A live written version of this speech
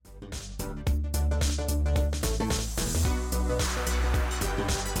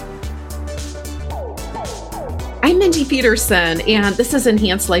Mindy Peterson, and this is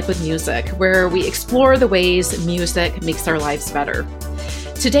Enhance Life with Music, where we explore the ways music makes our lives better.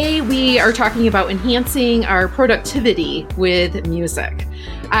 Today, we are talking about enhancing our productivity with music.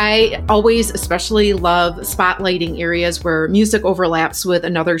 I always especially love spotlighting areas where music overlaps with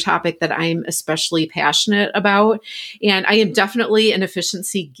another topic that I'm especially passionate about. And I am definitely an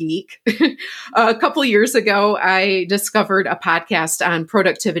efficiency geek. A couple years ago, I discovered a podcast on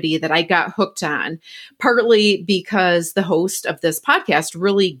productivity that I got hooked on, partly because the host of this podcast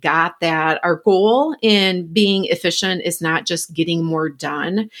really got that our goal in being efficient is not just getting more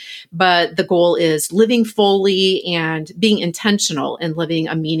done, but the goal is living fully and being intentional in living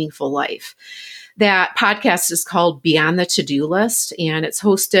a meaningful life. That podcast is called Beyond the To-Do List, and it's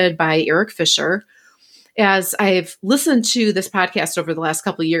hosted by Erik Fisher. As I've listened to this podcast over the last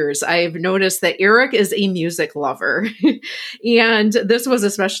couple of years, I've noticed that Erik is a music lover. And this was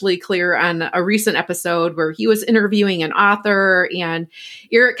especially clear on a recent episode where he was interviewing an author, and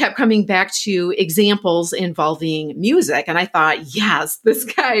Erik kept coming back to examples involving music. And I thought, yes, this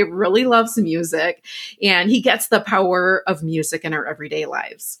guy really loves music, and he gets the power of music in our everyday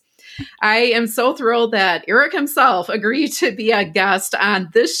lives. I am so thrilled that Erik himself agreed to be a guest on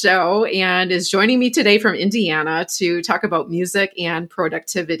this show and is joining me today from Indiana to talk about music and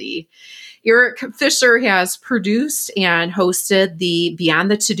productivity. Erik Fisher has produced and hosted the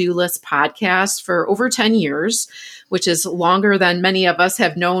Beyond the To-Do List podcast for over 10 years, which is longer than many of us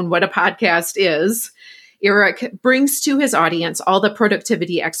have known what a podcast is. Erik brings to his audience all the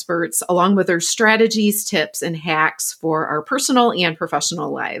productivity experts, along with their strategies, tips, and hacks for our personal and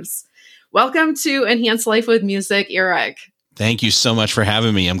professional lives. Welcome to Enhance Life with Music, Erik. Thank you so much for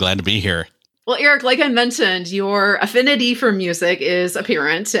having me. I'm glad to be here. Well, Erik, like I mentioned, your affinity for music is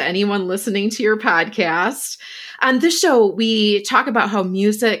apparent to anyone listening to your podcast. On this show, we talk about how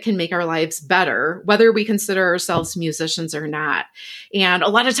music can make our lives better, whether we consider ourselves musicians or not. And a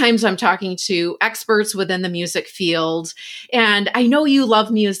lot of times I'm talking to experts within the music field. And I know you love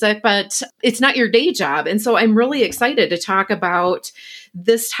music, but it's not your day job. And so I'm really excited to talk about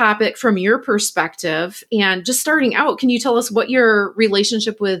this topic from your perspective. And just starting out, can you tell us what your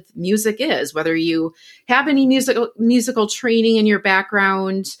relationship with music is, whether you have any musical training in your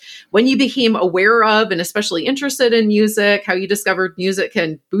background, when you became aware of and especially interested in music, how you discovered music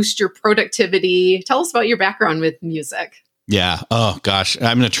can boost your productivity? Tell us about your background with music. Yeah. Oh, gosh.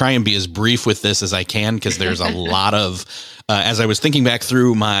 I'm going to try and be as brief with this as I can because there's a lot of, as I was thinking back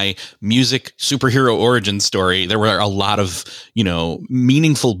through my music superhero origin story, there were a lot of,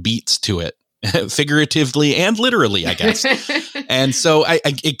 meaningful beats to it, figuratively and literally, I guess. And so I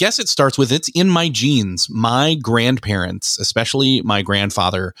guess it starts with it's in my genes. My grandparents, especially my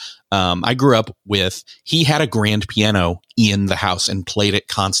grandfather, I grew up with, he had a grand piano in the house and played it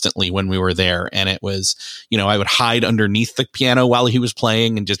constantly when we were there. And it was, I would hide underneath the piano while he was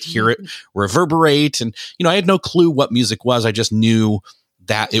playing and just hear it reverberate. And, I had no clue what music was. I just knew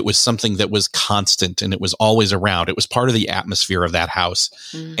that it was something that was constant and it was always around. It was part of the atmosphere of that house.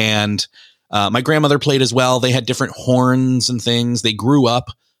 Mm. And my grandmother played as well. They had different horns and things. They grew up,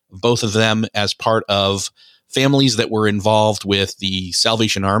 both of them, as part of families that were involved with the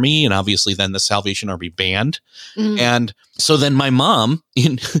Salvation Army and obviously then the Salvation Army Band. Mm. And so then my mom,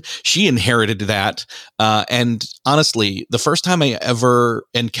 she inherited that. And honestly, the first time I ever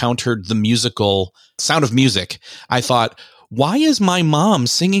encountered the musical Sound of Music, I thought, why is my mom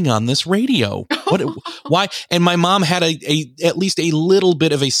singing on this radio? Why? And my mom had at least a little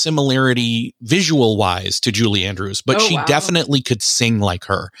bit of a similarity visual wise to Julie Andrews, but she definitely could sing like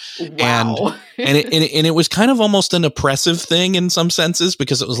her. Wow. And it was kind of almost an oppressive thing in some senses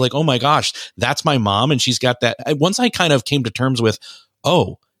because it was like, oh my gosh, that's my mom. And she's got that. Once I kind of came to terms with,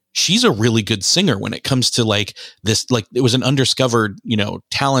 she's a really good singer when it comes to like this, like it was an undiscovered,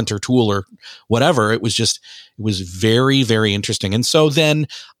 talent or tool or whatever. It was very, very interesting. And so then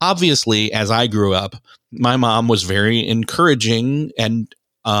obviously as I grew up, my mom was very encouraging and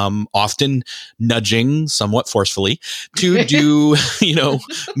often nudging somewhat forcefully to do,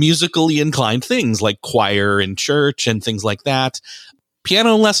 musically inclined things like choir in church and things like that.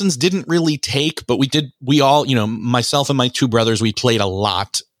 Piano lessons didn't really take, but we all, myself and my two brothers, we played a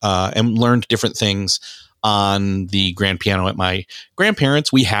lot and learned different things on the grand piano at my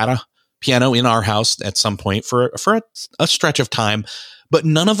grandparents'. We had a piano in our house at some point for a stretch of time, but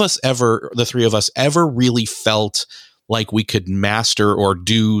none of us ever, the three of us, ever really felt like we could master or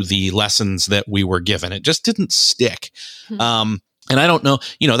do the lessons that we were given. It just didn't stick. Mm-hmm. And I don't know,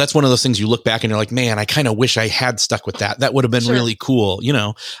 that's one of those things you look back and you're like, man, I kind of wish I had stuck with that. That would have been really cool.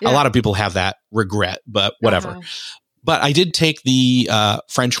 A lot of people have that regret, but whatever. But I did take the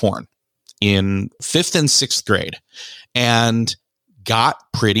French horn. in 5th and 6th grade and got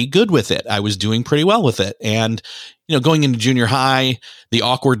pretty good with it. I was doing pretty well with it. And, going into junior high, the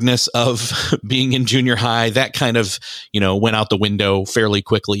awkwardness of being in junior high, that kind of, went out the window fairly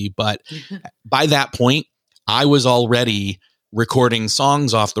quickly. But by that point, I was already recording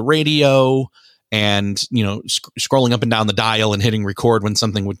songs off the radio and, scrolling up and down the dial and hitting record when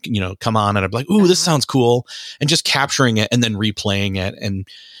something would, come on, and I'd be like, ooh, this sounds cool. And just capturing it and then replaying it. And,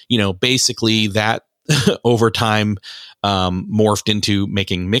 basically that over time morphed into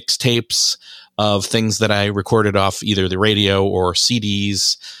making mixtapes of things that I recorded off either the radio or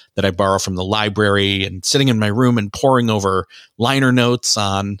CDs that I borrow from the library, and sitting in my room and poring over liner notes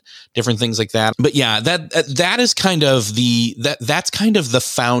on different things like that. But yeah, that is kind of that's kind of the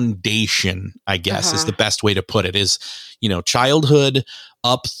foundation, I guess, is the best way to put it, is, childhood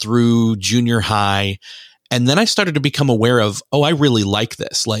up through junior high. And then I started to become aware of, I really like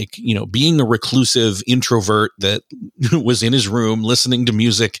this. Like, being a reclusive introvert that was in his room, listening to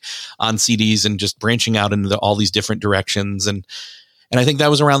music on CDs and just branching out into all these different directions. And I think that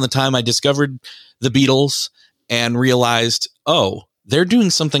was around the time I discovered the Beatles and realized, they're doing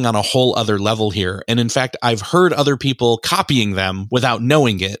something on a whole other level here. And in fact, I've heard other people copying them without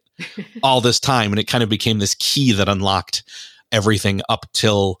knowing it all this time. And it kind of became this key that unlocked everything up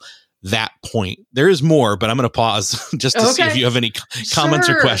till that point. There is more, but I'm going to pause just to see if you have any comments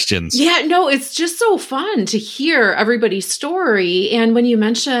or questions. Yeah, no, it's just so fun to hear everybody's story. And when you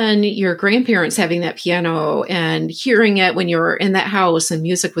mention your grandparents having that piano and hearing it when you were in that house, and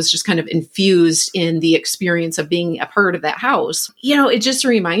music was just kind of infused in the experience of being a part of that house, it just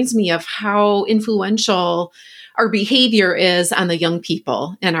reminds me of how influential our behavior is on the young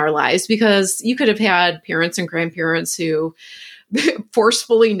people in our lives, because you could have had parents and grandparents who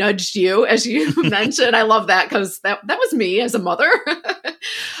forcefully nudged you, as you mentioned. I love that, because that was me as a mother.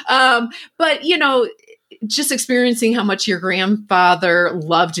 But, just experiencing how much your grandfather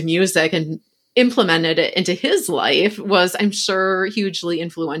loved music and implemented it into his life was, I'm sure, hugely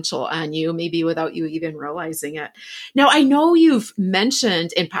influential on you, maybe without you even realizing it. Now, I know you've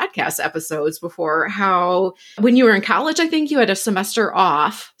mentioned in podcast episodes before how when you were in college, I think you had a semester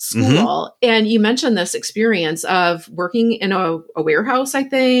off school, and you mentioned this experience of working in a warehouse, I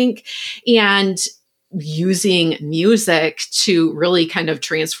think, and using music to really kind of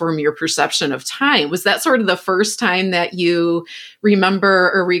transform your perception of time. Was that sort of the first time that you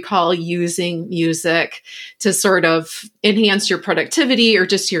remember or recall using music to sort of enhance your productivity or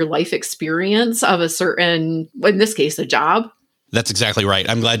just your life experience of a certain, in this case, a job? That's exactly right.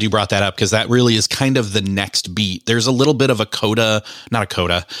 I'm glad you brought that up, because that really is kind of the next beat. There's a little bit of a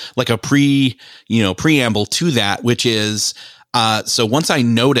like a preamble to that, which is, so once I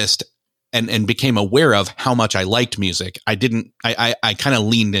noticed and became aware of how much I liked music, I kind of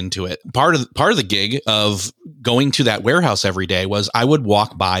leaned into it. Part of the gig of going to that warehouse every day was I would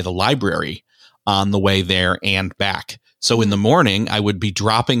walk by the library on the way there and back. So in the morning, I would be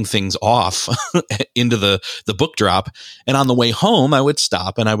dropping things off into the book drop. And on the way home, I would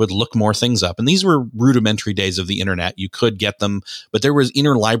stop and I would look more things up. And these were rudimentary days of the internet. You could get them, but there was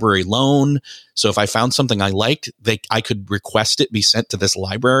interlibrary loan. So if I found something I liked, I could request it be sent to this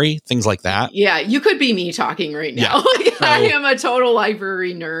library, things like that. Yeah, you could be me talking right now. Yeah. I am a total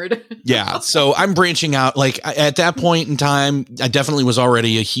library nerd. Yeah. So I'm branching out. Like at that point in time, I definitely was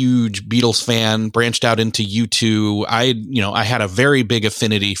already a huge Beatles fan, branched out into U2. I had a very big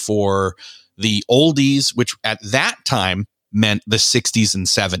affinity for the oldies, which at that time meant the 60s and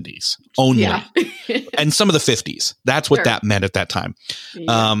 70s only. Yeah. And some of the 50s. That's what that meant at that time.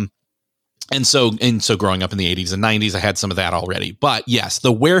 Yeah. And so growing up in the 80s and 90s, I had some of that already. But yes,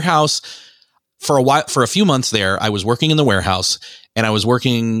 the warehouse, for a few months there, I was working in the warehouse and I was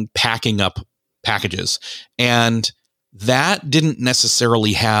packing up packages. And that didn't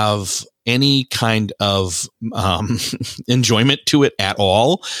necessarily have any kind of enjoyment to it at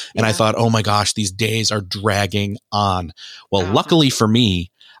all. And I thought, oh my gosh, these days are dragging on. Well, luckily for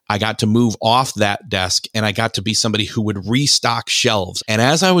me, I got to move off that desk and I got to be somebody who would restock shelves. And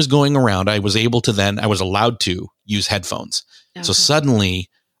as I was going around, I was allowed to use headphones. Okay. So suddenly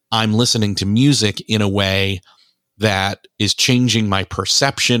I'm listening to music in a way that is changing my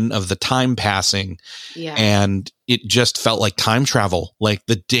perception of the time passing. Yeah. And it just felt like time travel. Like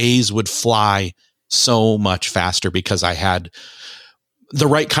the days would fly so much faster because I had the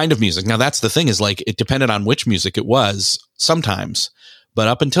right kind of music. Now that's the thing, is like, it depended on which music it was sometimes. But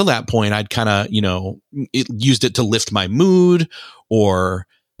up until that point, I'd kind of, used it to lift my mood or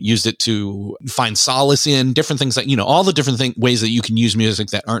used it to find solace in different things that, all the different ways that you can use music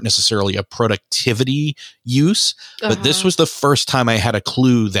that aren't necessarily a productivity use. But this was the first time I had a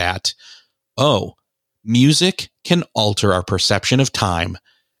clue that, oh, music can alter our perception of time.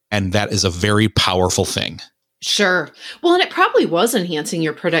 And that is a very powerful thing. Sure. Well, and it probably was enhancing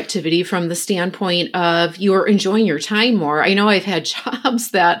your productivity from the standpoint of you're enjoying your time more. I know I've had jobs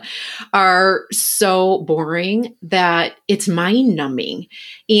that are so boring that it's mind numbing.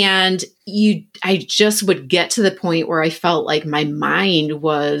 And I just would get to the point where I felt like my mind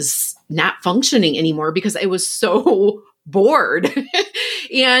was not functioning anymore because I was so bored.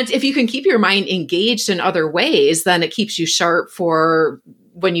 And if you can keep your mind engaged in other ways, then it keeps you sharp for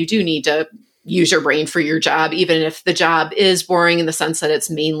when you do need to use your brain for your job, even if the job is boring in the sense that it's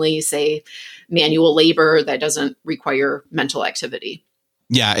mainly, say, manual labor that doesn't require mental activity.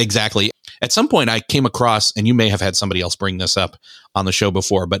 Yeah, exactly. At some point I came across, and you may have had somebody else bring this up on the show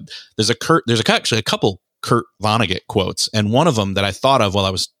before, but there's actually a couple Kurt Vonnegut quotes. And one of them that I thought of while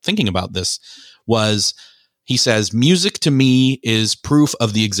I was thinking about this was, he says, music to me is proof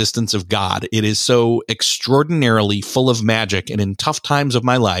of the existence of God. It is so extraordinarily full of magic. And in tough times of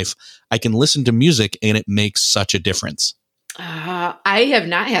my life, I can listen to music and it makes such a difference. I have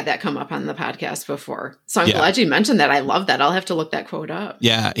not had that come up on the podcast before. So I'm glad you mentioned that. I love that. I'll have to look that quote up.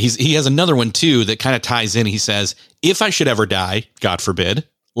 Yeah. He has another one too that kind of ties in. He says, if I should ever die, God forbid,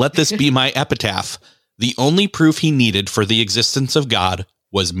 let this be my epitaph. The only proof he needed for the existence of God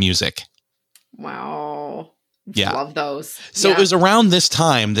was music. Wow. Yeah. Love those. So it was around this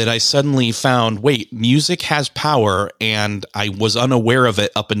time that I suddenly found, wait, music has power, and I was unaware of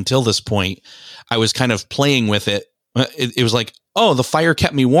it up until this point. I was kind of playing with it. It was like, oh, the fire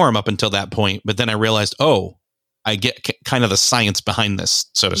kept me warm up until that point. But then I realized, oh, I get kind of the science behind this,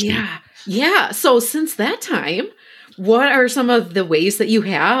 so to speak. Yeah. So since that time, what are some of the ways that you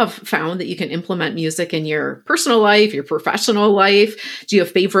have found that you can implement music in your personal life, your professional life? Do you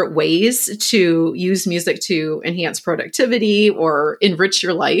have favorite ways to use music to enhance productivity or enrich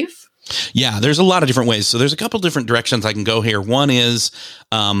your life? Yeah, there's a lot of different ways. So there's a couple different directions I can go here. One is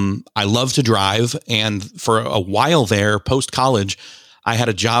I love to drive. And for a while there, post-college, I had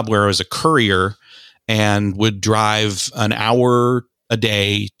a job where I was a courier and would drive an hour a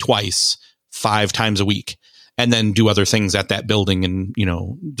day twice, 5 times a week, and then do other things at that building and,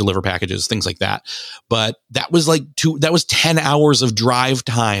 deliver packages, things like that. But that was that was 10 hours of drive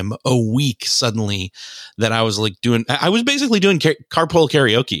time a week suddenly that I was I was basically doing carpool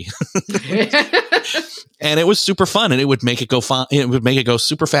karaoke. And it was super fun, and it would make it go fun. It would make it go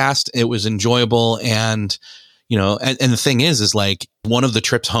super fast. It was enjoyable. And, and the thing is like one of the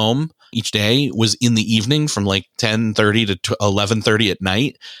trips home each day was in the evening from like 10:30 to 11:30 at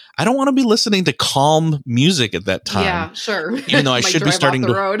night. I don't want to be listening to calm music at that time. Yeah, sure. Even though I should be starting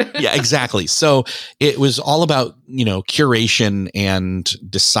to road. Yeah, exactly. So it was all about, curation and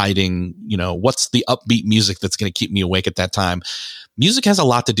deciding, what's the upbeat music that's going to keep me awake at that time. Music has a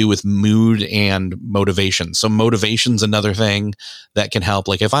lot to do with mood and motivation. So motivation's another thing that can help.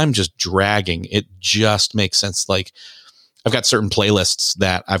 Like if I'm just dragging, it just makes sense. Like I've got certain playlists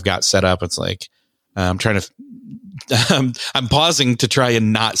that I've got set up. It's like, I'm trying to, I'm pausing to try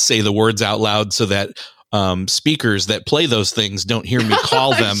and not say the words out loud so that speakers that play those things don't hear me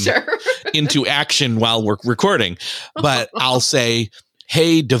call them into action while we're recording. But I'll say,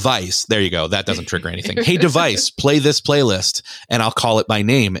 hey, device. There you go. That doesn't trigger anything. Hey, device, play this playlist, and I'll call it by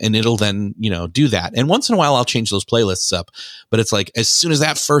name, and it'll then, do that. And once in a while, I'll change those playlists up. But it's like, as soon as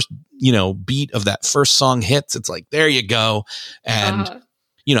that first, beat of that first song hits, it's like, there you go. And,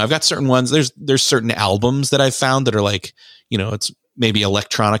 I've got certain ones. There's certain albums that I've found that are like, it's maybe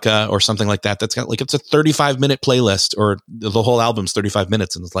electronica or something like that. That's got it's a 35-minute playlist, or the whole album's 35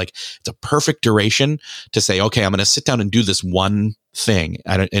 minutes. And it's a perfect duration to say, okay, I'm going to sit down and do this one thing.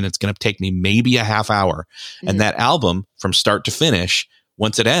 And it's going to take me maybe a half hour. Mm-hmm. And that album from start to finish,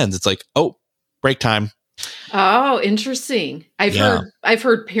 once it ends, it's like, oh, break time. Oh, interesting. I've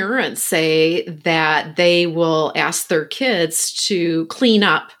heard parents say that they will ask their kids to clean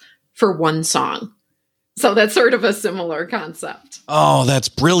up for one song. So that's sort of a similar concept. Oh, that's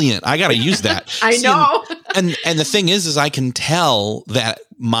brilliant. I got to use that. I know. And the thing is I can tell that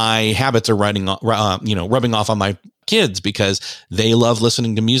my habits are rubbing off on my kids because they love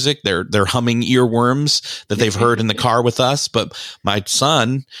listening to music. They're humming earworms that they've heard in the car with us. But my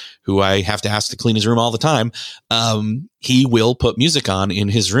son, who I have to ask to clean his room all the time, he will put music on in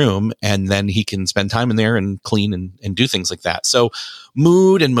his room, and then he can spend time in there and clean and do things like that. So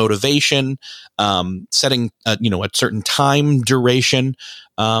mood and motivation, setting, a certain time duration,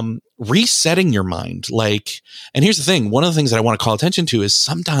 resetting your mind. And here's the thing. One of the things that I want to call attention to is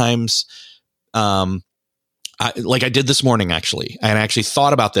sometimes, I did this morning, actually, and I actually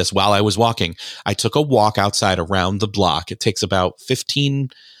thought about this while I was walking. I took a walk outside around the block. It takes about 15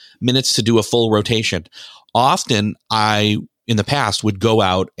 minutes to do a full rotation. Often in the past would go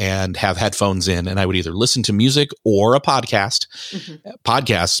out and have headphones in, and I would either listen to music or a podcast. Mm-hmm.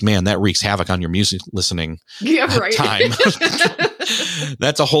 Podcasts, man, that wreaks havoc on your music listening time.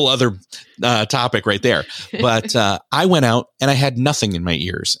 That's a whole other topic right there. But I went out and I had nothing in my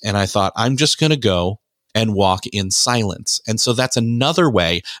ears, and I thought, I'm just going to go and walk in silence. And so that's another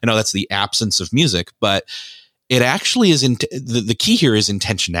way. I know that's the absence of music, but it actually is the key here is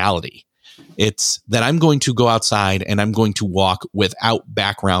intentionality. It's that I'm going to go outside and I'm going to walk without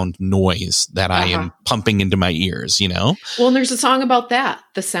background noise that I am pumping into my ears, you know? Well, and there's a song about that,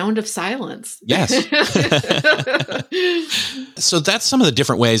 The Sound of Silence. Yes. So that's some of the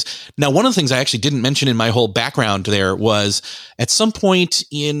different ways. Now, one of the things I actually didn't mention in my whole background there was at some point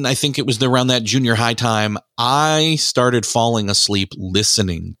I think it was around that junior high time, I started falling asleep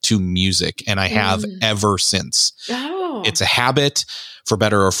listening to music, and I have ever since. Oh. It's a habit. For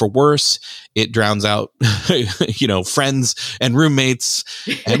better or for worse, it drowns out, friends and roommates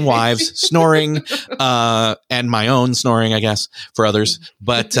and wives snoring, and my own snoring, I guess, for others.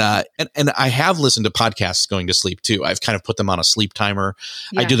 But and I have listened to podcasts going to sleep too. I've kind of put them on a sleep timer.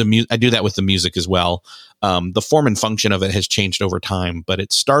 Yeah. I do that with the music as well. The form and function of it has changed over time, but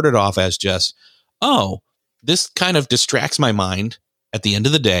it started off as just, this kind of distracts my mind at the end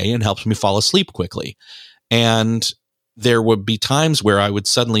of the day and helps me fall asleep quickly. And there would be times where I would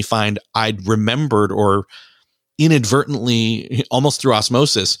suddenly find I'd remembered or inadvertently, almost through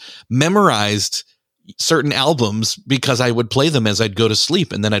osmosis, memorized certain albums because I would play them as I'd go to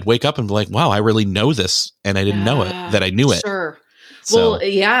sleep. And then I'd wake up and be like, wow, I really know this. And I didn't know it, that I knew it. Sure. Well,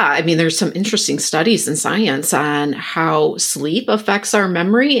 yeah. I mean, there's some interesting studies in science on how sleep affects our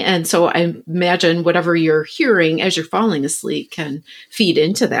memory. And so I imagine whatever you're hearing as you're falling asleep can feed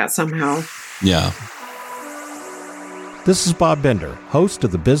into that somehow. Yeah. This is Bob Bender, host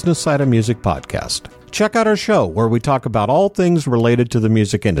of the Business Side of Music podcast. Check out our show where we talk about all things related to the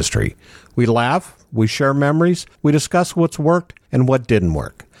music industry. We laugh, we share memories, we discuss what's worked and what didn't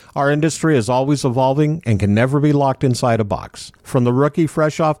work. Our industry is always evolving and can never be locked inside a box. From the rookie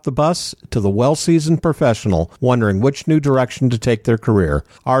fresh off the bus to the well-seasoned professional wondering which new direction to take their career,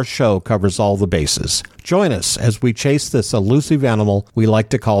 our show covers all the bases. Join us as we chase this elusive animal we like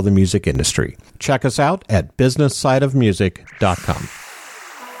to call the music industry. Check us out at businesssideofmusic.com.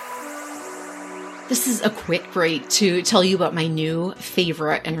 This is a quick break to tell you about my new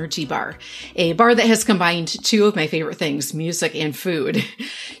favorite energy bar, a bar that has combined two of my favorite things, music and food.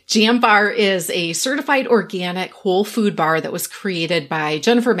 Jam Bar is a certified organic whole food bar that was created by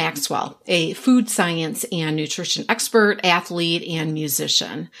Jennifer Maxwell, a food science and nutrition expert, athlete, and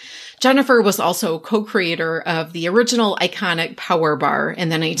musician. Jennifer was also co-creator of the original iconic Power Bar in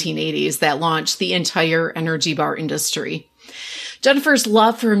the 1980s that launched the entire energy bar industry. Jennifer's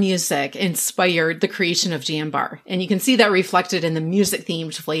love for music inspired the creation of Jam Bar, and you can see that reflected in the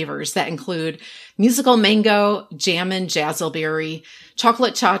music-themed flavors that include musical mango, jammin' jazzleberry,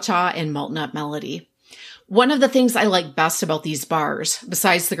 chocolate cha-cha, and malt nut melody. One of the things I like best about these bars,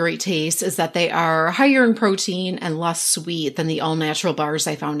 besides the great taste, is that they are higher in protein and less sweet than the all-natural bars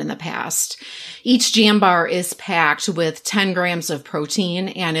I found in the past. Each Jam Bar is packed with 10 grams of protein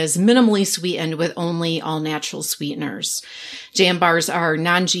and is minimally sweetened with only all-natural sweeteners. Jam Bars are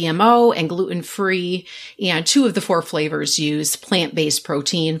non-GMO and gluten-free, and 2 of the 4 flavors use plant-based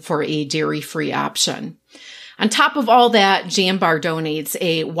protein for a dairy-free option. On top of all that, Jam Bar donates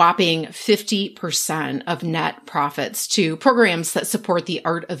a whopping 50% of net profits to programs that support the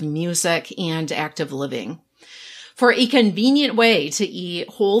art of music and active living. For a convenient way to eat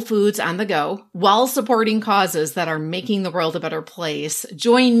whole foods on the go while supporting causes that are making the world a better place,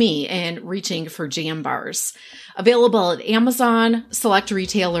 join me in reaching for Jam Bars. Available at Amazon, select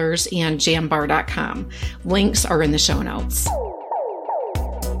retailers, and jambar.com. Links are in the show notes.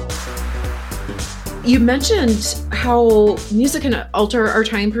 You mentioned how music can alter our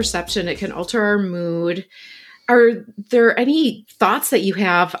time perception. It can alter our mood. Are there any thoughts that you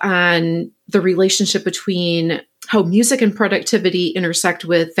have on the relationship between how music and productivity intersect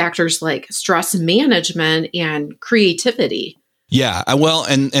with factors like stress management and creativity? Yeah, well,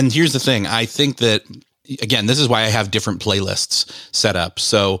 and here's the thing. I think that, again, this is why I have different playlists set up.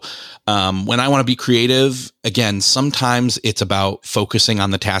 So when I want to be creative, again, sometimes it's about focusing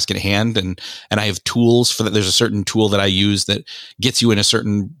on the task at hand, and I have tools for that. There's a certain tool that I use that gets you in a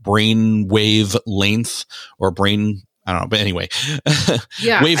certain brain wave length or brain I don't know, but anyway,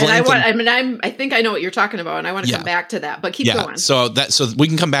 yeah. wavelength. I think I know what you're talking about, and I want to come back to that, but keep going. So we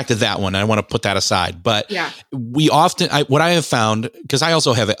can come back to that one. I want to put that aside, but we often, what I have found, because I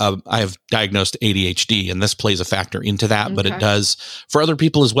also have, I have diagnosed ADHD, and this plays a factor into that, but it does for other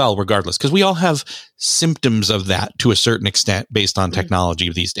people as well, regardless, because we all have symptoms of that to a certain extent based on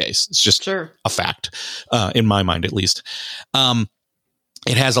technology these days. It's just a fact, in my mind, at least.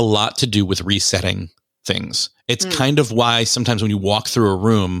 It has a lot to do with resetting things. It's kind of why sometimes when you walk through a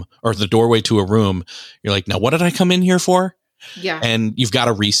room or the doorway to a room, you're like, now what did I come in here for? Yeah. And you've got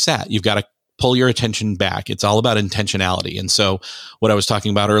to reset. You've got to pull your attention back. It's all about intentionality. And so what I was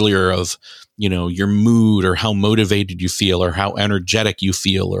talking about earlier of, your mood or how motivated you feel or how energetic you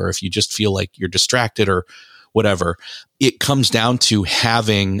feel, or if you just feel like you're distracted or whatever, it comes down to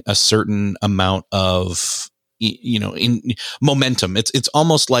having a certain amount of in momentum. It's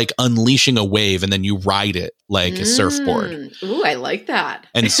almost like unleashing a wave and then you ride it like a surfboard. Ooh, I like that.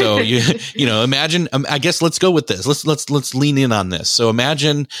 And so imagine, I guess let's go with this. Let's lean in on this. So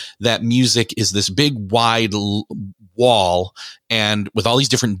imagine that music is this big wide wall and with all these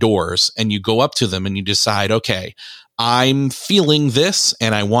different doors, and you go up to them and you decide, okay, I'm feeling this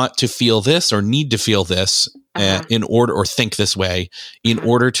and I want to feel this or need to feel this in order, or think this way in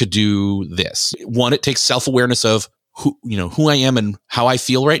order to do this. One, it takes self-awareness of who I am and how I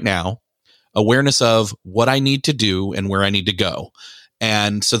feel right now, awareness of what I need to do and where I need to go.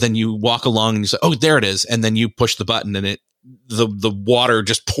 And so then you walk along and you say, oh, there it is. And then you push the button and the water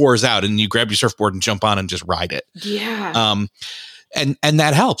just pours out, and you grab your surfboard and jump on and just ride it. Yeah. And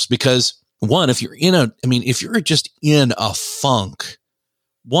that helps because one, if you're just in a funk,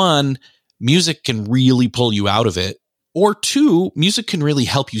 one, music can really pull you out of it. Or two, music can really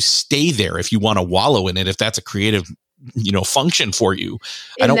help you stay there if you want to wallow in it, if that's a creative, function for you.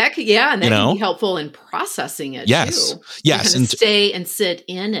 And that can be helpful in processing it too. Yes. And stay and sit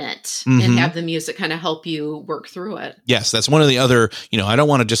in it and have the music kind of help you work through it. Yes. That's one of the other, I don't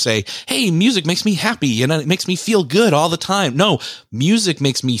want to just say, hey, music makes me happy and it makes me feel good all the time. No, music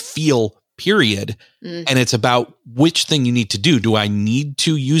makes me feel period. And it's about which thing you need to do. Do I need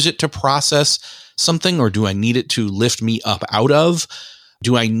to use it to process something, or do I need it to lift me up out of?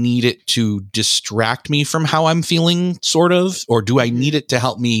 Do I need it to distract me from how I'm feeling, sort of? Or do I need it to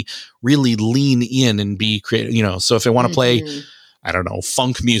help me really lean in and be creative? So if I want to play, I don't know,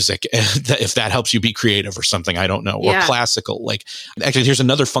 funk music, if that helps you be creative or something, I don't know, or classical. Like, actually, here's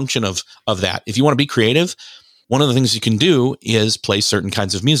another function of that. If you want to be creative, one of the things you can do is play certain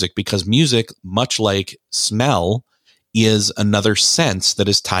kinds of music, because music, much like smell, is another sense that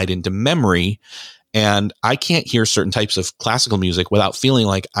is tied into memory. And I can't hear certain types of classical music without feeling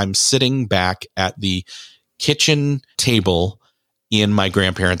like I'm sitting back at the kitchen table in my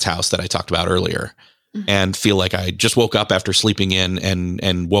grandparents' house that I talked about earlier, and feel like I just woke up after sleeping in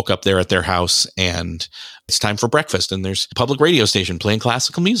and woke up there at their house, and it's time for breakfast and there's a public radio station playing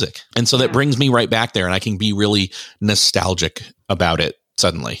classical music. And so that brings me right back there, and I can be really nostalgic about it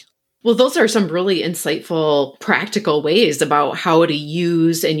suddenly. Well, those are some really insightful, practical ways about how to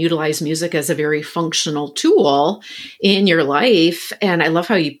use and utilize music as a very functional tool in your life. And I love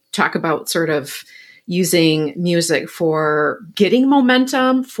how you talk about sort of using music for getting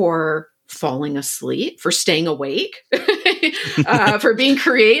momentum, for falling asleep, for staying awake, for being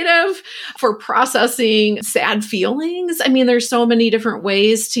creative, for processing sad feelings. I mean, there's so many different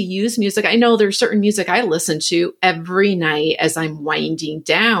ways to use music. I know there's certain music I listen to every night as I'm winding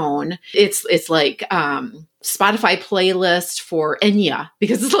down. It's like Spotify playlist for Enya,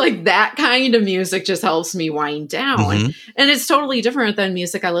 because it's like that kind of music just helps me wind down. And it's totally different than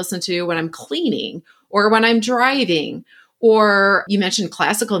music I listen to when I'm cleaning or when I'm driving. Or you mentioned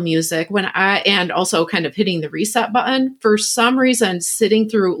classical music and also kind of hitting the reset button. For some reason, sitting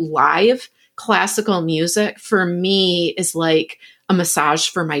through live classical music for me is like a massage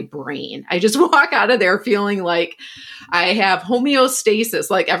for my brain. I just walk out of there feeling like I have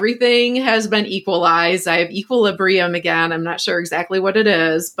homeostasis, like everything has been equalized. I have equilibrium again. I'm not sure exactly what it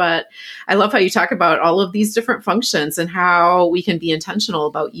is, but I love how you talk about all of these different functions and how we can be intentional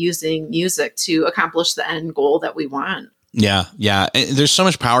about using music to accomplish the end goal that we want. Yeah. And there's so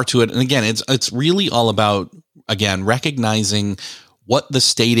much power to it. And again, it's really all about, again, recognizing what the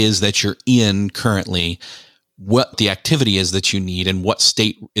state is that you're in currently, what the activity is that you need, and what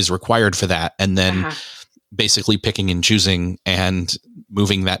state is required for that. And then basically picking and choosing and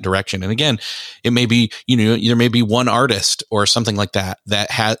moving that direction. And again, it may be, there may be one artist or something like that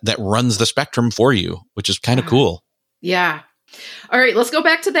runs the spectrum for you, which is kind of cool. Yeah. All right, let's go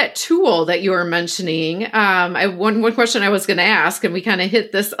back to that tool that you were mentioning. One question I was going to ask, and we kind of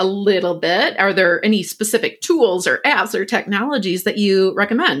hit this a little bit. Are there any specific tools or apps or technologies that you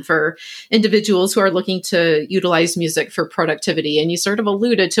recommend for individuals who are looking to utilize music for productivity? And you sort of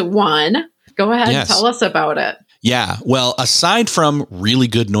alluded to one. Go ahead and tell us about it. Yeah. Well, aside from really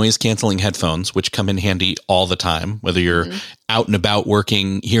good noise canceling headphones, which come in handy all the time, whether you're out and about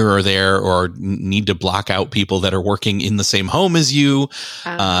working here or there, or need to block out people that are working in the same home as you,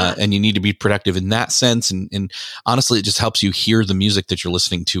 and you need to be productive in that sense. And honestly, it just helps you hear the music that you're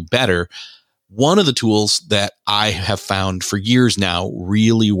listening to better. One of the tools that I have found for years now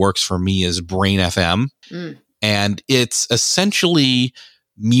really works for me is Brain FM. And it's essentially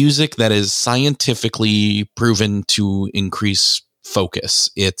music that is scientifically proven to increase focus.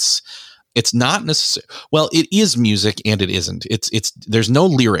 It's not necessarily, well, it is music and it isn't. There's no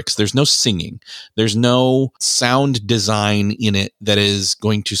lyrics, there's no singing, there's no sound design in it that is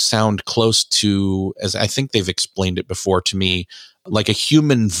going to sound close to, as I think they've explained it before to me, like a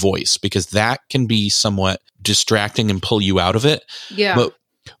human voice, because that can be somewhat distracting and pull you out of it. Yeah. But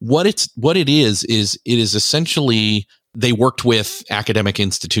what it is it is essentially, they worked with academic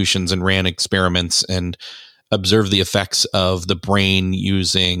institutions and ran experiments and observed the effects of the brain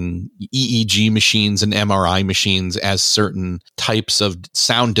using EEG machines and MRI machines as certain types of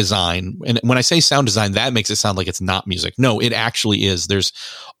sound design. And when I say sound design, that makes it sound like it's not music. No, it actually is. There's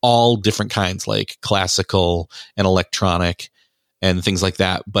all different kinds, like classical and electronic and things like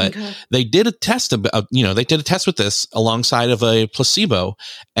that. But they did a test with this alongside of a placebo,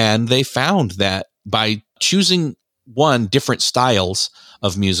 and they found that by choosing different styles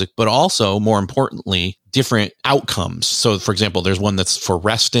of music, but also more importantly, different outcomes. So for example, there's one that's for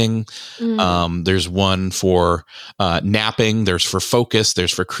resting. There's one for napping. There's for focus.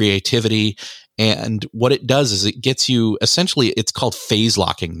 There's for creativity. And what it does is it gets you, essentially, it's called phase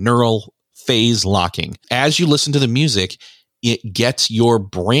locking, neural phase locking. As you listen to the music, it gets your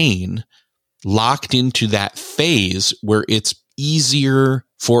brain locked into that phase where it's easier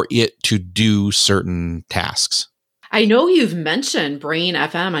for it to do certain tasks. I know you've mentioned Brain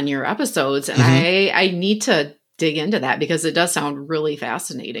FM on your episodes, and I need to dig into that because it does sound really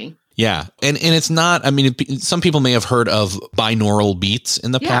fascinating. Yeah. And it's not, I mean, some people may have heard of binaural beats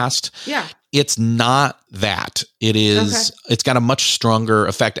in the past. Yeah. It's not that. It is, it's got a much stronger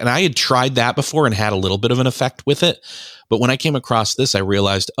effect. And I had tried that before and had a little bit of an effect with it. But when I came across this, I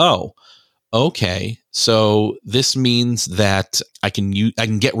realized, oh, okay. So this means that I can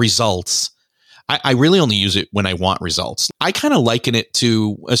get results. I really only use it when I want results. I kind of liken it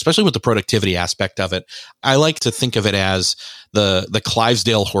to, especially with the productivity aspect of it, I like to think of it as the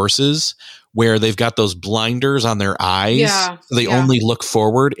Clydesdale horses, where they've got those blinders on their eyes. So they only look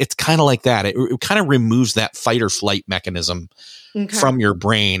forward. It's kind of like that. It kind of removes that fight or flight mechanism from your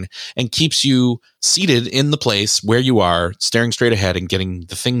brain and keeps you seated in the place where you are, staring straight ahead and getting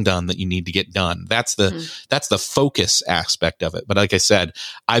the thing done that you need to get done. That's the focus aspect of it. But like I said,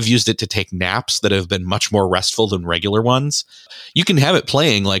 I've used it to take naps that have been much more restful than regular ones. You can have it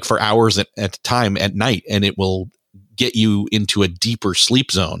playing like for hours at a time at night, and it will get you into a deeper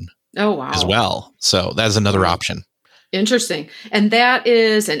sleep zone. Oh, wow. As well. So that is another option. Interesting. And that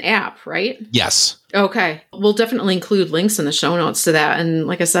is an app, right? Yes. Okay. We'll definitely include links in the show notes to that. And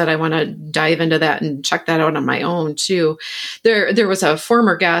like I said, I want to dive into that and check that out on my own too. There was a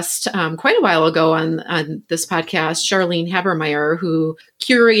former guest quite a while ago on this podcast, Charlene Habermeyer, who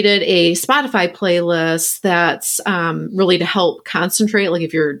curated a Spotify playlist that's really to help concentrate. Like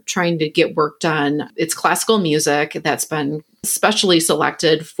if you're trying to get work done, it's classical music that's been specially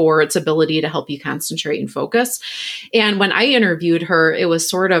selected for its ability to help you concentrate and focus. And when I interviewed her, it was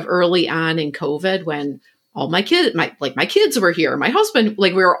sort of early on in COVID when all my kids were here. My husband,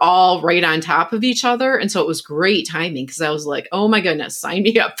 we were all right on top of each other. And so it was great timing because I was like, oh my goodness, sign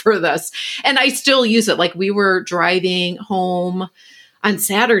me up for this. And I still use it. Like we were driving home on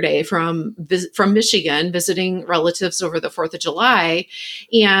Saturday from Michigan, visiting relatives over the 4th of July.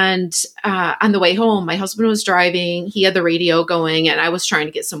 And on the way home, my husband was driving. He had the radio going and I was trying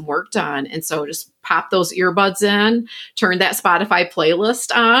to get some work done. And so just popped those earbuds in, turned that Spotify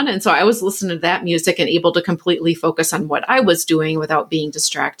playlist on. And so I was listening to that music and able to completely focus on what I was doing without being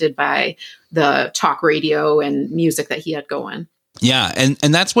distracted by the talk radio and music that he had going. Yeah. And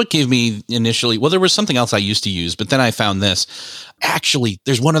that's what gave me initially, well, there was something else I used to use, but then I found this. Actually,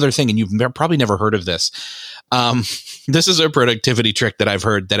 there's one other thing, and you've probably never heard of this. This is a productivity trick that I've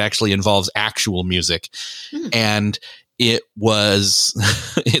heard that actually involves actual music. And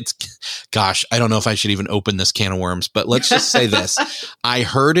gosh, I don't know if I should even open this can of worms, but let's just say this. I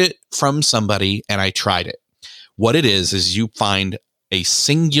heard it from somebody and I tried it. What it is you find a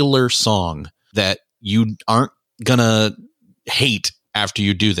singular song that you aren't gonna hate after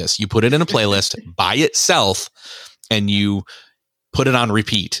you do this. You put it in a playlist by itself and you put it on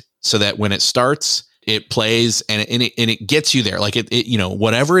repeat so that when it starts, it plays and it gets you there. Like it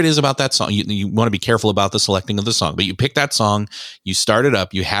whatever it is about that song, you want to be careful about the selecting of the song, but you pick that song, you start it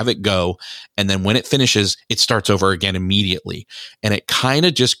up, you have it go. And then when it finishes, it starts over again immediately. And it kind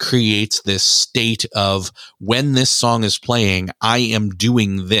of just creates this state of when this song is playing, I am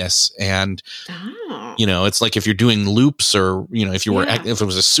doing this. And, it's like if you're doing loops or, if it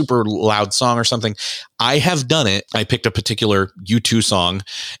was a super loud song or something, I have done it. I picked a particular U2 song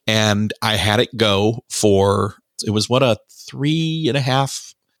and I had it go for, it was a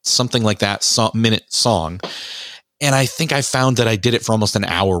 3.5, something like that minute song. And I think I found that I did it for almost an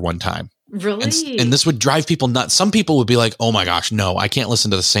hour one time. Really? And this would drive people nuts. Some people would be like, oh my gosh, no, I can't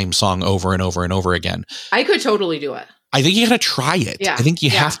listen to the same song over and over and over again. I could totally do it. I think you got to try it. Yeah. I think you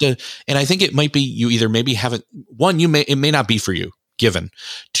have to. And I think it might be, you either maybe haven't, one, it may not be for you, given.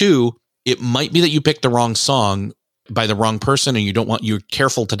 Two, it might be that you picked the wrong song by the wrong person and you're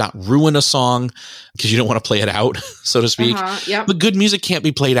careful to not ruin a song because you don't want to play it out, so to speak. Yep. But good music can't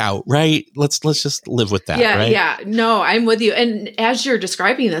be played out, right? Let's just live with that. Yeah. Right? Yeah. No, I'm with you. And as you're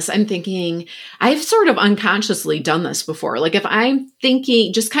describing this, I'm thinking I've sort of unconsciously done this before. Like if I'm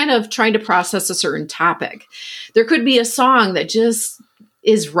thinking, just kind of trying to process a certain topic, there could be a song that just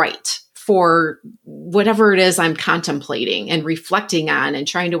is right for whatever it is I'm contemplating and reflecting on and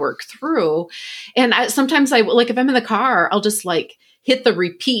trying to work through. And sometimes if I'm in the car, I'll just hit the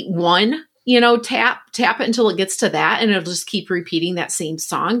repeat one, tap it until it gets to that. And it'll just keep repeating that same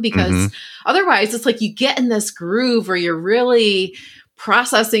song because otherwise it's like you get in this groove where you're really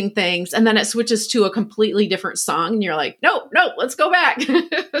processing things and then it switches to a completely different song and you're like, no, let's go back.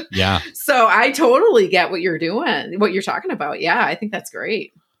 Yeah. So I totally get what you're doing, what you're talking about. Yeah. I think that's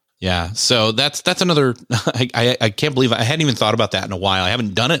great. Yeah. So that's another, I can't believe I hadn't even thought about that in a while. I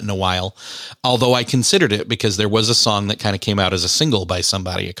haven't done it in a while, although I considered it because there was a song that kind of came out as a single by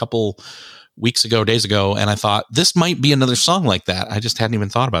somebody a couple days ago. And I thought this might be another song like that. I just hadn't even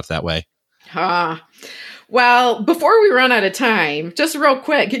thought about it that way. Well, before we run out of time, just real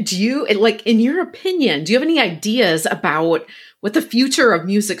quick, do you, in your opinion, do you have any ideas about what the future of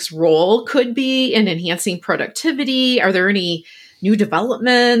music's role could be in enhancing productivity? Are there any new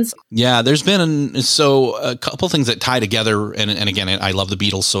developments? Yeah, there's been a couple things that tie together. And again, I love the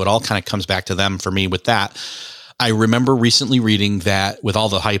Beatles, so it all kind of comes back to them for me with that. I remember recently reading that with all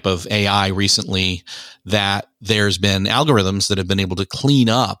the hype of AI recently, that there's been algorithms that have been able to clean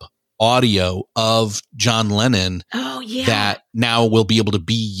up audio of John Lennon that now will be able to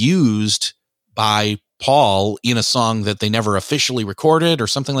be used by Paul in a song that they never officially recorded or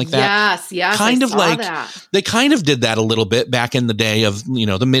something like that. Yes. Kind of like that. They kind of did that a little bit back in the day of,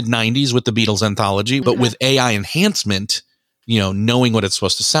 the mid 90s with the Beatles anthology, but with AI enhancement, knowing what it's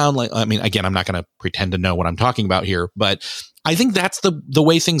supposed to sound like. I mean, again, I'm not going to pretend to know what I'm talking about here, but I think that's the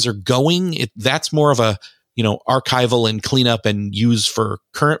way things are going. That's more of a, archival and cleanup and use for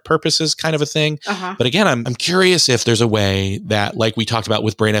current purposes kind of a thing. But again, I'm curious if there's a way that, like we talked about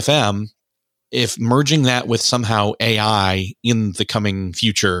with Brain FM, if merging that with somehow AI in the coming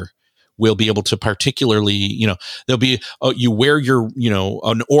future will be able to particularly, there'll be, you wear your,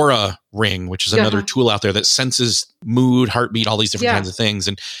 an Aura ring, which is another tool out there that senses mood, heartbeat, all these different kinds of things,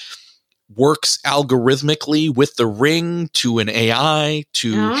 and works algorithmically with the ring to an AI,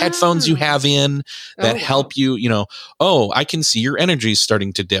 to headphones you have in that help you, I can see your energy is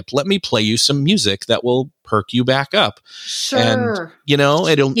starting to dip. Let me play you some music that will perk you back up. Sure. And,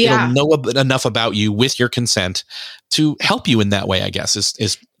 it'll know enough about you with your consent to help you in that way, I guess,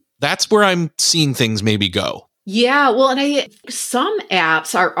 is that's where I'm seeing things maybe go. Yeah, well, and some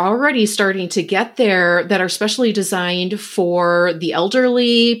apps are already starting to get there that are specially designed for the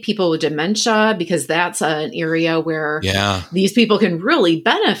elderly, people with dementia, because that's an area where these people can really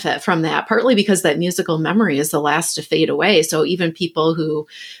benefit from that, partly because that musical memory is the last to fade away. So even people who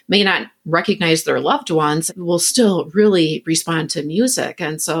may not recognize their loved ones will still really respond to music.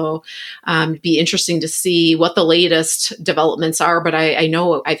 And so it'd be interesting to see what the latest developments are. But I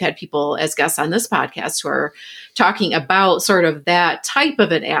know I've had people as guests on this podcast who are talking about sort of that type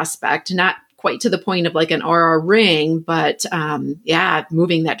of an aspect, not quite to the point of like an Aura ring, but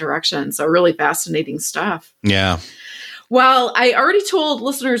moving that direction. So really fascinating stuff. Yeah. Well, I already told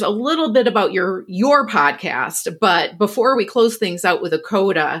listeners a little bit about your podcast, but before we close things out with a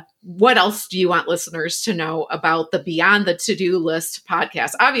coda, what else do you want listeners to know about the Beyond the To-Do List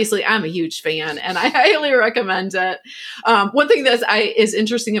podcast? Obviously, I'm a huge fan and I highly recommend it. One thing that is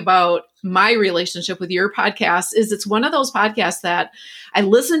interesting about my relationship with your podcast is it's one of those podcasts that I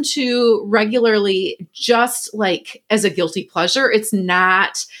listen to regularly, just like as a guilty pleasure. It's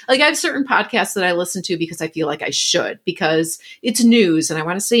not like I have certain podcasts that I listen to because I feel like I should, because it's news and I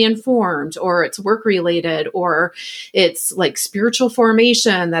want to stay informed, or it's work related, or it's like spiritual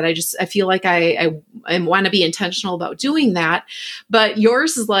formation that I feel like I want to be intentional about doing that. But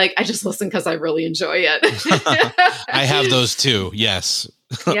yours is like, I just listen because I really enjoy it. I have those too. Yes.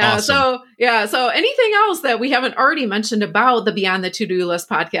 Yeah. Awesome. So anything else that we haven't already mentioned about the Beyond the To-Do List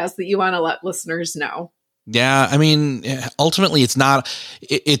podcast that you want to let listeners know? Yeah, I mean, ultimately,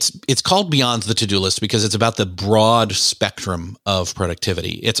 it's called Beyond the To-Do List because it's about the broad spectrum of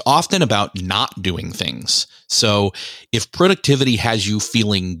productivity. It's often about not doing things. So if productivity has you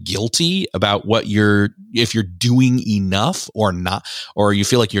feeling guilty about if you're doing enough or not, or you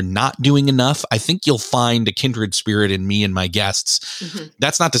feel like you're not doing enough, I think you'll find a kindred spirit in me and my guests. Mm-hmm.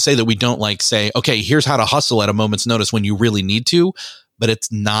 That's not to say that we don't say, okay, here's how to hustle at a moment's notice when you really need to. But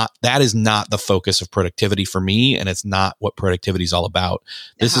that is not the focus of productivity for me. And it's not what productivity is all about.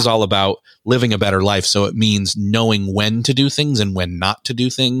 This is all about living a better life. So it means knowing when to do things and when not to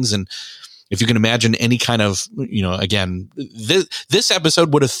do things. And if you can imagine any kind of, again, this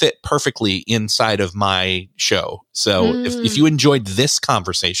episode would have fit perfectly inside of my show. So if you enjoyed this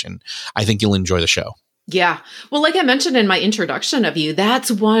conversation, I think you'll enjoy the show. Yeah. Well, like I mentioned in my introduction of you,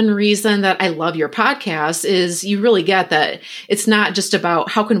 that's one reason that I love your podcast is you really get that it's not just about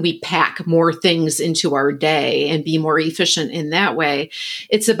how can we pack more things into our day and be more efficient in that way.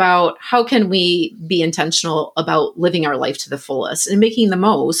 It's about how can we be intentional about living our life to the fullest and making the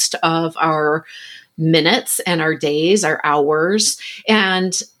most of our minutes and our days, our hours.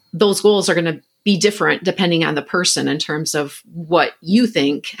 And those goals are going to be different depending on the person in terms of what you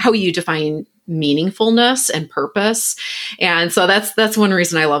think, how you define meaningfulness and purpose. And so that's one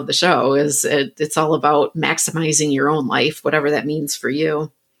reason I love the show is it's all about maximizing your own life, whatever that means for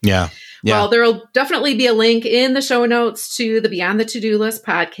you. Yeah. Well, there'll definitely be a link in the show notes to the Beyond the To-Do List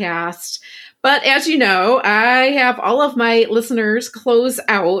podcast. But as you know, I have all of my listeners close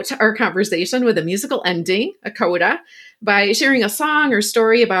out our conversation with a musical ending, a coda, by sharing a song or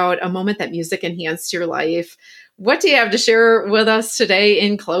story about a moment that music enhanced your life. What do you have to share with us today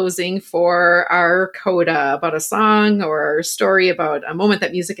in closing for our coda about a song or a story about a moment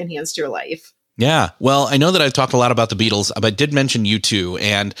that music enhanced your life? Yeah. Well, I know that I've talked a lot about the Beatles, but I did mention U2,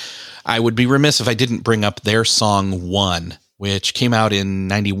 and I would be remiss if I didn't bring up their song One, which came out in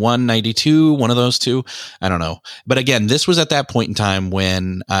 91, 92, one of those two. I don't know. But again, this was at that point in time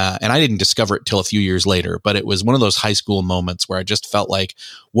when, and I didn't discover it till a few years later, but it was one of those high school moments where I just felt like,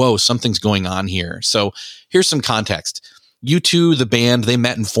 whoa, something's going on here. So here's some context. U2, the band, they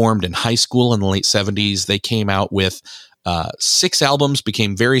met and formed in high school in the late 70s. They came out with 6 albums,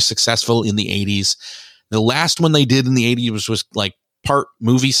 became very successful in the 80s. The last one they did in the 80s was like part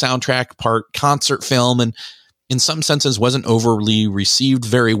movie soundtrack, part concert film, and in some senses wasn't overly received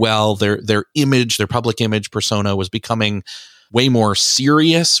very well. Their image, their public image persona was becoming way more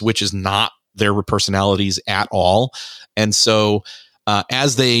serious, which is not their personalities at all. And so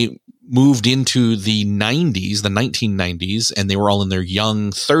as they moved into the 90s, the 1990s, and they were all in their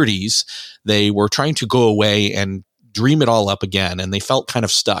young 30s, they were trying to go away and dream it all up again. And they felt kind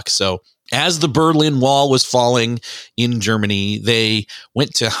of stuck. So as the Berlin Wall was falling in Germany, they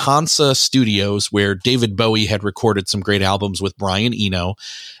went to Hansa Studios, where David Bowie had recorded some great albums with Brian Eno,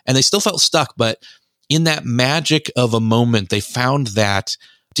 and they still felt stuck. But in that magic of a moment, they found that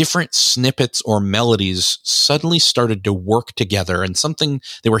different snippets or melodies suddenly started to work together, and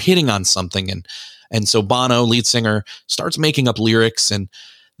they were hitting on something. And so Bono, lead singer, starts making up lyrics, and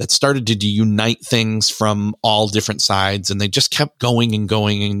that started to unite things from all different sides. And they just kept going and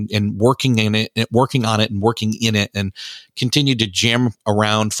going and working in it, and working on it and working in it, and continued to jam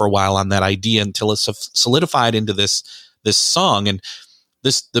around for a while on that idea until it solidified into this song. And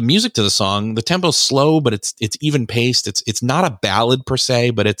the music to the song, the tempo's slow, but it's even paced. It's not a ballad per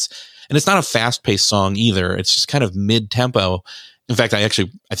se, but it's not a fast paced song either. It's just kind of mid tempo. In fact, I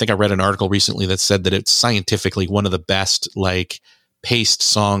think I read an article recently that said that it's scientifically one of the best, paced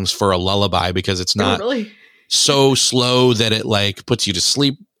songs for a lullaby, because it's not so slow that it puts you to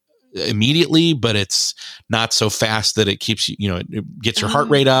sleep immediately, but it's not so fast that it keeps you, it gets your heart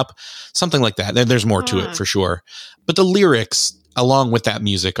rate up, something like that. There's more to it for sure. But the lyrics along with that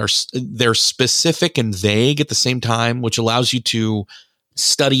music they're specific and vague at the same time, which allows you to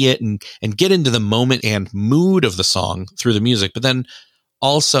study it and get into the moment and mood of the song through the music. But then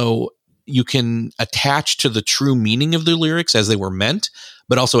also you can attach to the true meaning of the lyrics as they were meant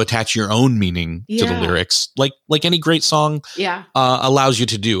but also attach your own meaning to the lyrics, like any great song allows you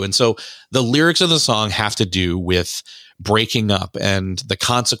to do. And so the lyrics of the song have to do with breaking up and the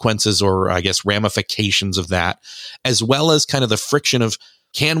consequences, or I guess ramifications of that, as well as kind of the friction of,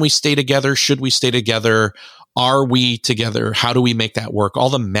 can we stay together? Should we stay together? Are we together? How do we make that work? All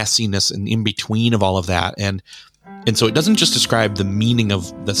the messiness and in between of all of that. And so it doesn't just describe the meaning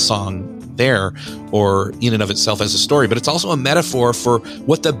of the song there or in and of itself as a story, but it's also a metaphor for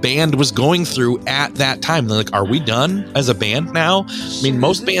what the band was going through at that time. They're like, are we done as a band now? I mean,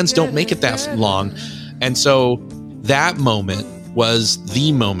 most bands don't make it that long. And so that moment was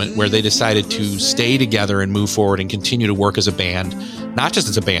the moment where they decided to stay together and move forward and continue to work as a band, not just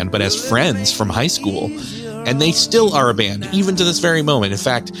as a band, but as friends from high school. And they still are a band, even to this very moment. In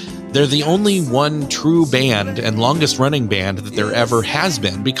fact, they're the only one true band and longest running band that there ever has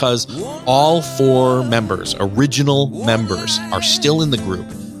been, because all 4 members, original members, are still in the group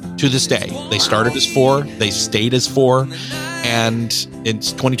to this day. They started as 4, they stayed as 4, and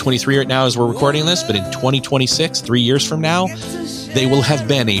it's 2023 right now as we're recording this, but in 2026, 3 years from now, they will have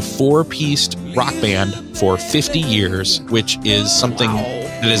been a 4-piece rock band for 50 years, which is something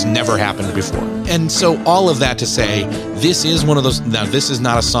that has never happened before. And so all of that to say, this is one of those, now this is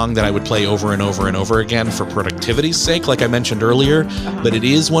not a song that I would play over and over and over again for productivity's sake, like I mentioned earlier, but it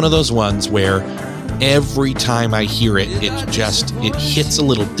is one of those ones where every time I hear it, it hits a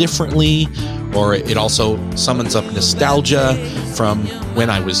little differently, or it also summons up nostalgia from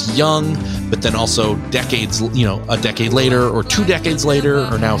when I was young, but then also decades, a decade later or 2 decades later,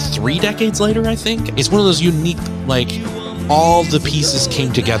 or now 3 decades later, I think. It's one of those unique, all the pieces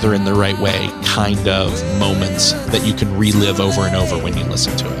came together in the right way kind of moments that you can relive over and over when you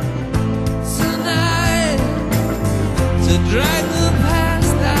listen to it. Tonight, to drag the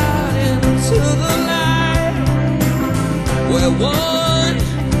past out into the night, we're one,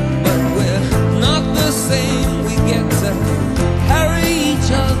 but we're not the same. We get to carry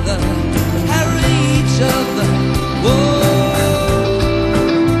each other, whoa.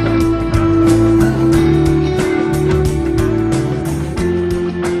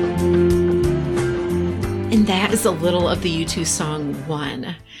 And that is a little of the U2 song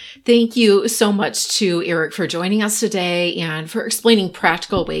One. Thank you so much to Erik for joining us today and for explaining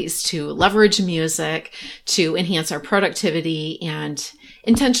practical ways to leverage music to enhance our productivity and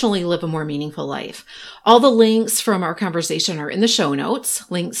intentionally live a more meaningful life. All the links from our conversation are in the show notes,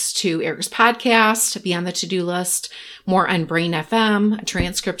 links to Erik's podcast, Beyond the To-Do List, more on Brain FM, a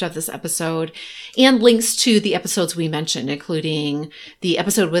transcript of this episode, and links to the episodes we mentioned, including the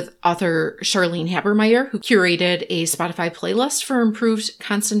episode with author Charlene Habermeyer, who curated a Spotify playlist for improved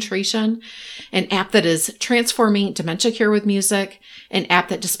concentration, an app that is transforming dementia care with music, an app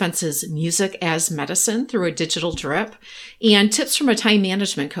that dispenses music as medicine through a digital drip, and tips from a time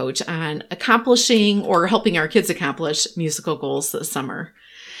management coach on accomplishing or helping our kids accomplish musical goals this summer.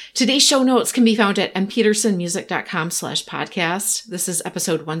 Today's show notes can be found at mpetersenmusic.com/podcast. This is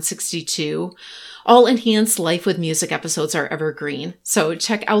episode 162. All Enhanced Life with Music episodes are evergreen, so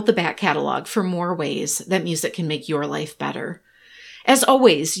check out the back catalog for more ways that music can make your life better. As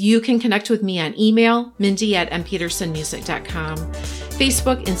always, you can connect with me on email, mindy@mpetersenmusic.com,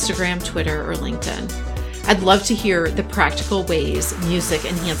 Facebook, Instagram, Twitter, or LinkedIn. I'd love to hear the practical ways music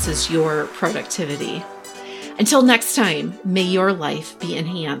enhances your productivity. Until next time, may your life be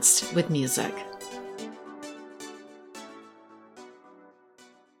enhanced with music.